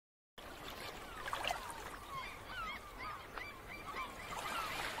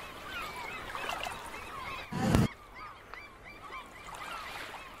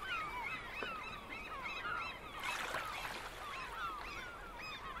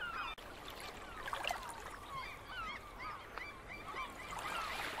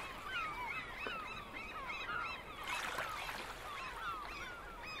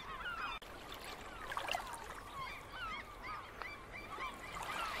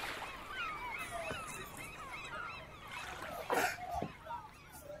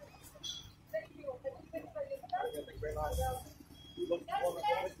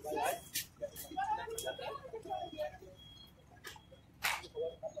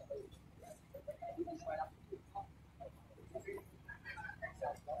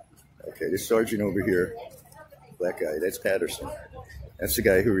Okay, this sergeant over here, black guy, that's Patterson. That's the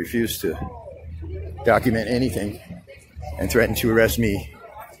guy who refused to document anything and threatened to arrest me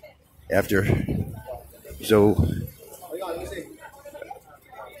after Zoe,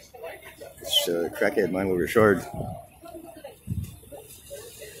 this crackhead Milo Richard,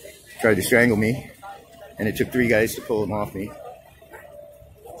 tried to strangle me, and it took 3 guys to pull him off me.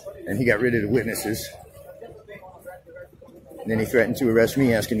 And he got rid of the witnesses. And then he threatened to arrest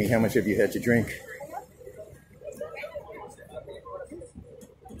me, asking me how much have you had to drink.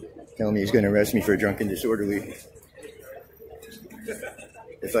 Telling me he's going to arrest me for drunken disorderly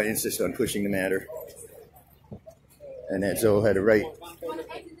if I insist on pushing the matter. And that Zoe had a right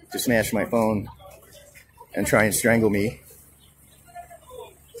to smash my phone and try and strangle me.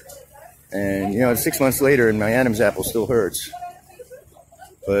 And, you know, 6 months later, and my Adam's apple still hurts.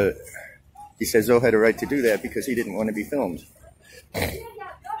 But he said Zoe had a right to do that because he didn't want to be filmed.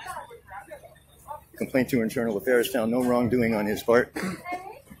 Complaint to Internal Affairs found no wrongdoing on his part.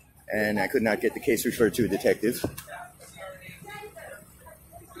 And I could not get the case referred to a detective.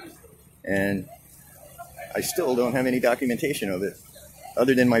 And I still don't have any documentation of it,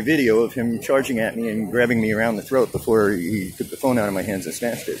 other than my video of him charging at me and grabbing me around the throat before he took the phone out of my hands and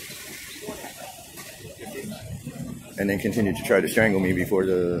smashed it. And then continued to try to strangle me before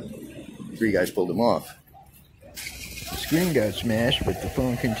the 3 guys pulled him off. The screen got smashed, but the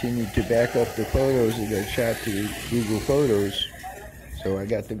phone continued to back up the photos that got shot to Google Photos. So I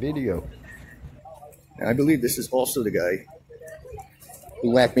got the video. And I believe this is also the guy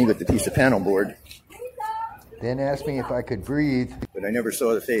who whacked me with the piece of panel board. Then asked me if I could breathe. But I never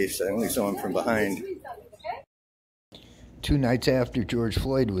saw the face. I only saw him from behind. 2 nights after George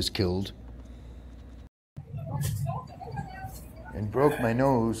Floyd was killed. And broke my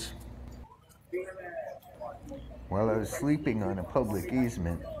nose while I was sleeping on a public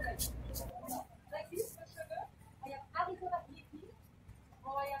easement.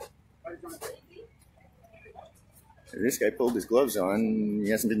 This guy pulled his gloves on. He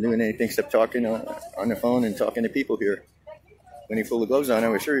hasn't been doing anything except talking on the phone and talking to people here. When he pulled the gloves on, I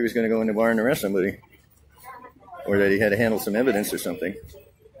was sure he was going to go in the bar and arrest somebody. Or that he had to handle some evidence or something.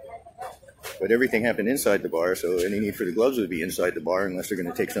 But everything happened inside the bar, so any need for the gloves would be inside the bar unless they're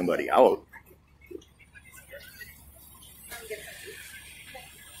going to take somebody out.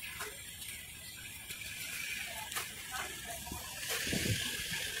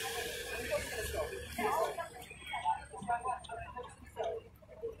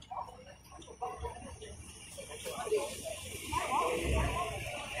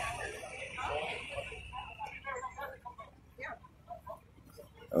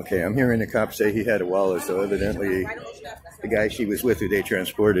 Okay, I'm hearing the cops say he had a wallet, so evidently the guy she was with who they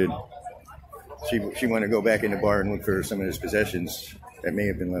transported, she wanted to go back in the bar and look for some of his possessions that may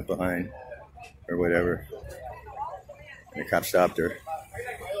have been left behind or whatever. And the cop stopped her.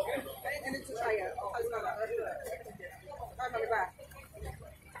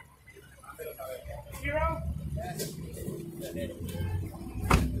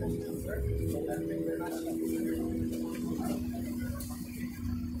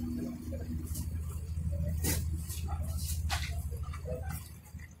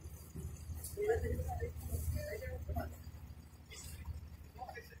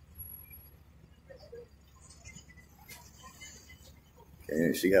 Okay,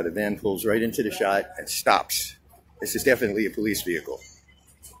 you see how the van pulls right into the shot and stops. This is definitely a police vehicle.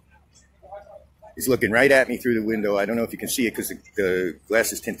 He's looking right at me through the window. I don't know if you can see it because the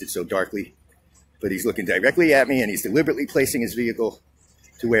glass is tinted so darkly, but he's looking directly at me and he's deliberately placing his vehicle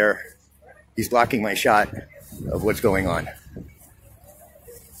to where he's blocking my shot of what's going on.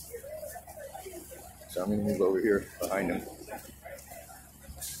 So I'm going to move over here behind him.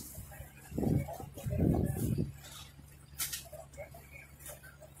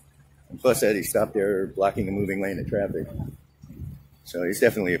 And plus that he stopped there blocking a moving lane of traffic. So he's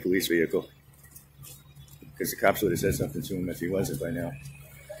definitely a police vehicle. Because the cops would have said something to him if he wasn't by now.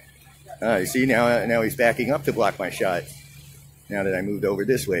 You see, now he's backing up to block my shot. Now that I moved over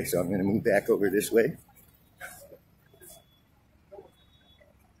this way. So I'm going to move back over this way.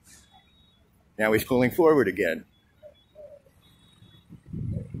 Now he's pulling forward again.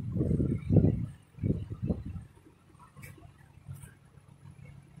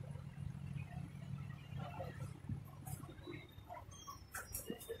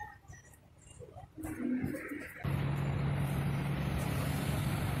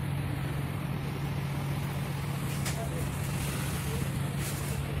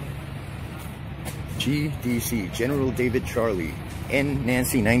 GDC, General David Charlie, N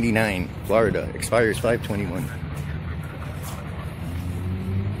Nancy 99, Florida, expires 5/21.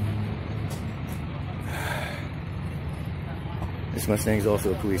 Mustang's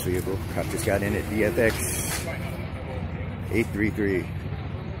also a police vehicle. Cop just got in at DFX 833.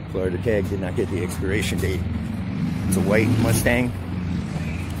 Florida tag did not get the expiration date. It's a white Mustang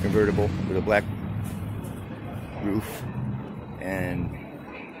convertible with a black roof, and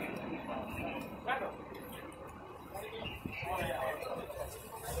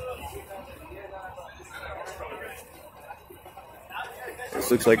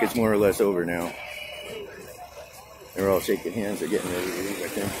this looks like it's more or less over now. They're all shaking hands. They're getting ready to leave, I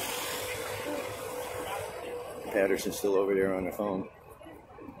think. Patterson's still over there on the phone.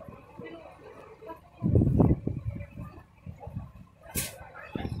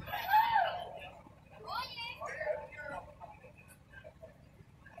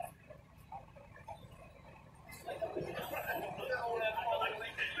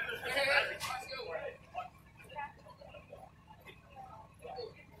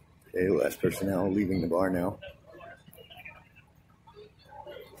 Okay, last personnel leaving the bar now.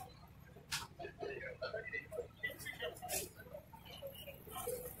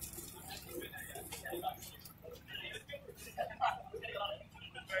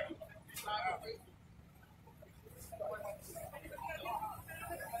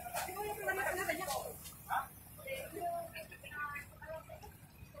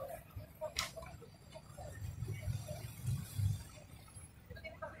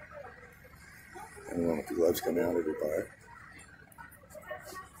 And the one with the gloves coming out of the bar.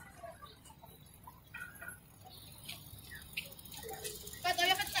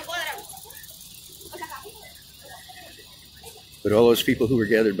 But all those people who were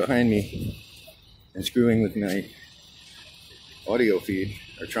gathered behind me and screwing with my audio feed,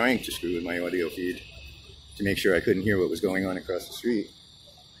 or trying to screw with my audio feed to make sure I couldn't hear what was going on across the street,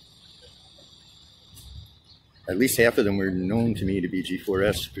 at least half of them were known to me to be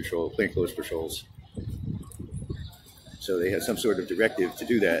G4S patrol, plainclothes patrols. So they had some sort of directive to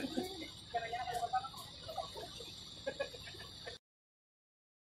do that.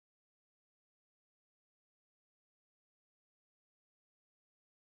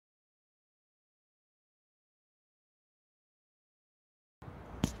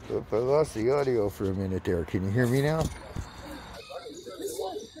 Oop, I lost the audio for a minute there. Can you hear me now?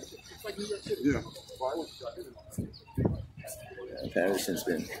 Yeah. Patterson's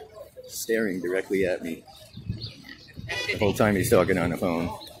been staring directly at me the whole time he's talking on the phone,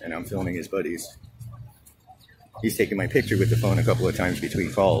 and I'm filming his buddies. He's taken my picture with the phone a couple of times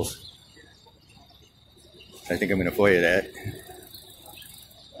between calls. I think I'm going to FOIA that.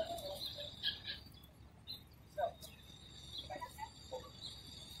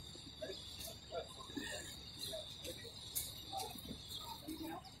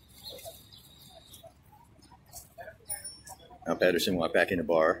 Now Patterson walked back in the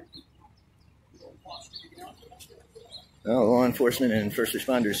bar. Well, law enforcement and first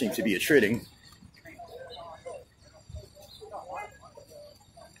responders seem to be attriting.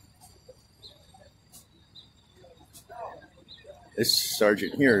 This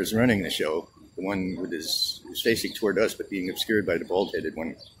sergeant here is running the show. The one with his facing toward us, but being obscured by the bald-headed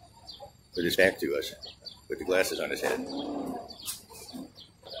one with his back to us, with the glasses on his head.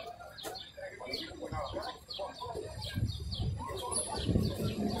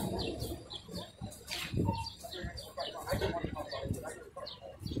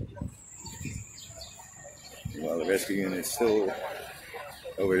 While the rescue unit's still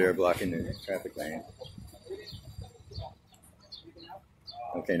over there blocking the traffic lane.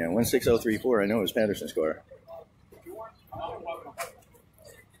 Okay, now 16034 I know is Patterson's car.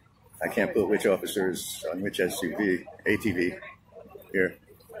 I can't put which officers on which SUV, ATV here.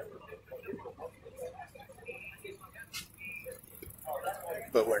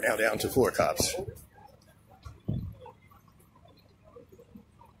 But we're now down to 4 cops.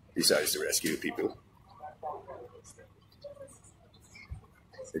 Besides the rescue people.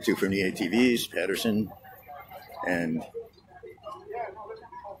 The 2 from the ATVs, Patterson, and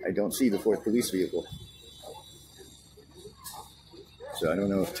I don't see the 4th police vehicle. So I don't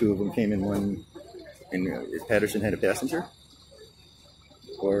know if 2 of them came in one, and if Patterson had a passenger,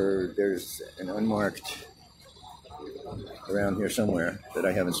 or there's an unmarked around here somewhere that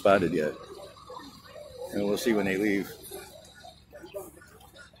I haven't spotted yet. And we'll see when they leave.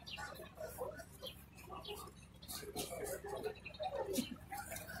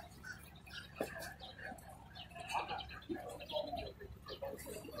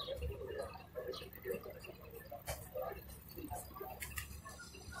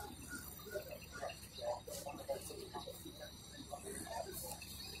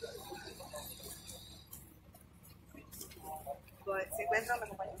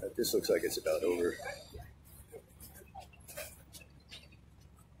 This looks like it's about over.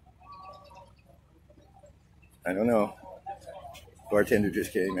 I don't know. Bartender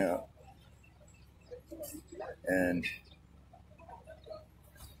just came out and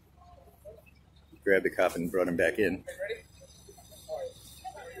grabbed the cop and brought him back in.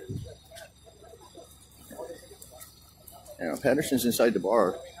 Now, Patterson's inside the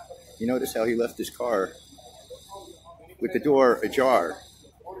bar. You notice how he left his car with the door ajar.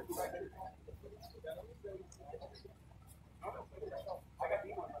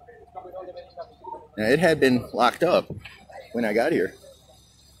 Now, it had been locked up when I got here.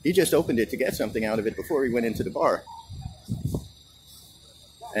 He just opened it to get something out of it before he went into the bar.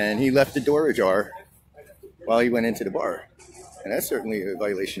 And he left the door ajar while he went into the bar. And that's certainly a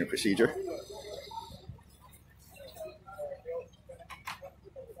violation of procedure.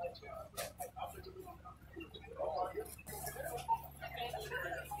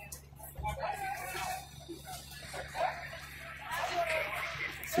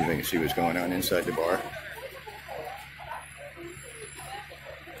 See if I can see what's going on inside the bar.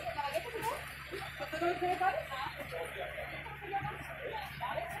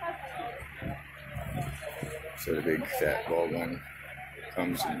 So the big fat bald one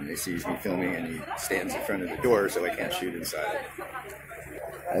comes and he sees me filming and he stands in front of the door so I can't shoot inside.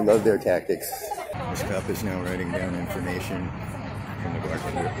 I love their tactics. This cop is now writing down information from the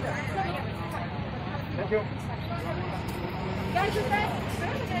bartender. Thank you.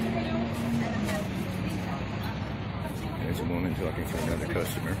 There's a woman talking to another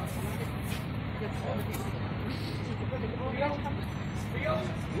customer.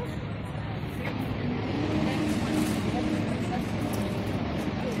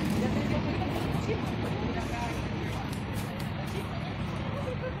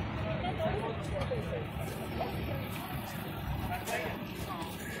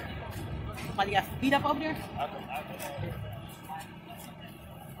 Beat up over there?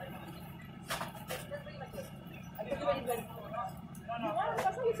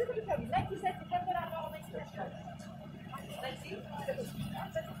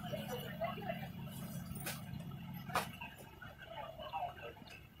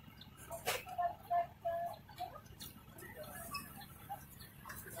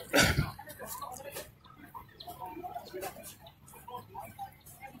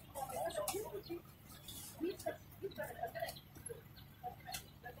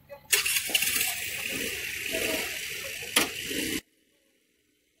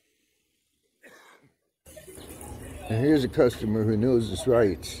 And here's a customer who knows his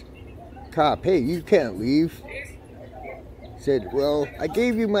rights. Cop, hey, you can't leave. Said, well, I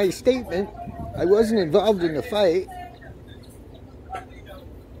gave you my statement. I wasn't involved in the fight.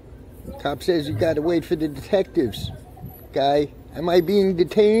 The cop says you gotta wait for the detectives. Guy, am I being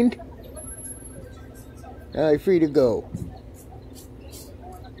detained? All right, free to go.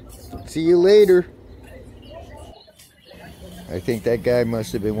 See you later. I think that guy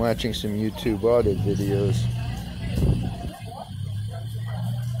must have been watching some YouTube audit videos.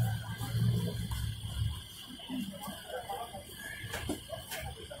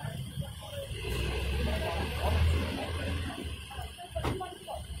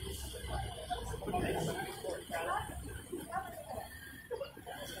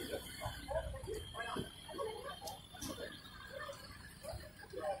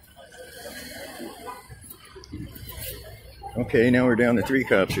 Okay, now we're down to 3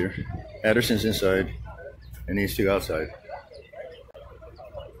 cops here. Patterson's inside, and these 2 outside.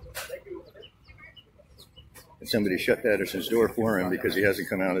 And somebody shut Patterson's door for him because he hasn't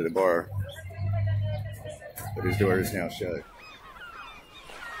come out of the bar. But his door is now shut.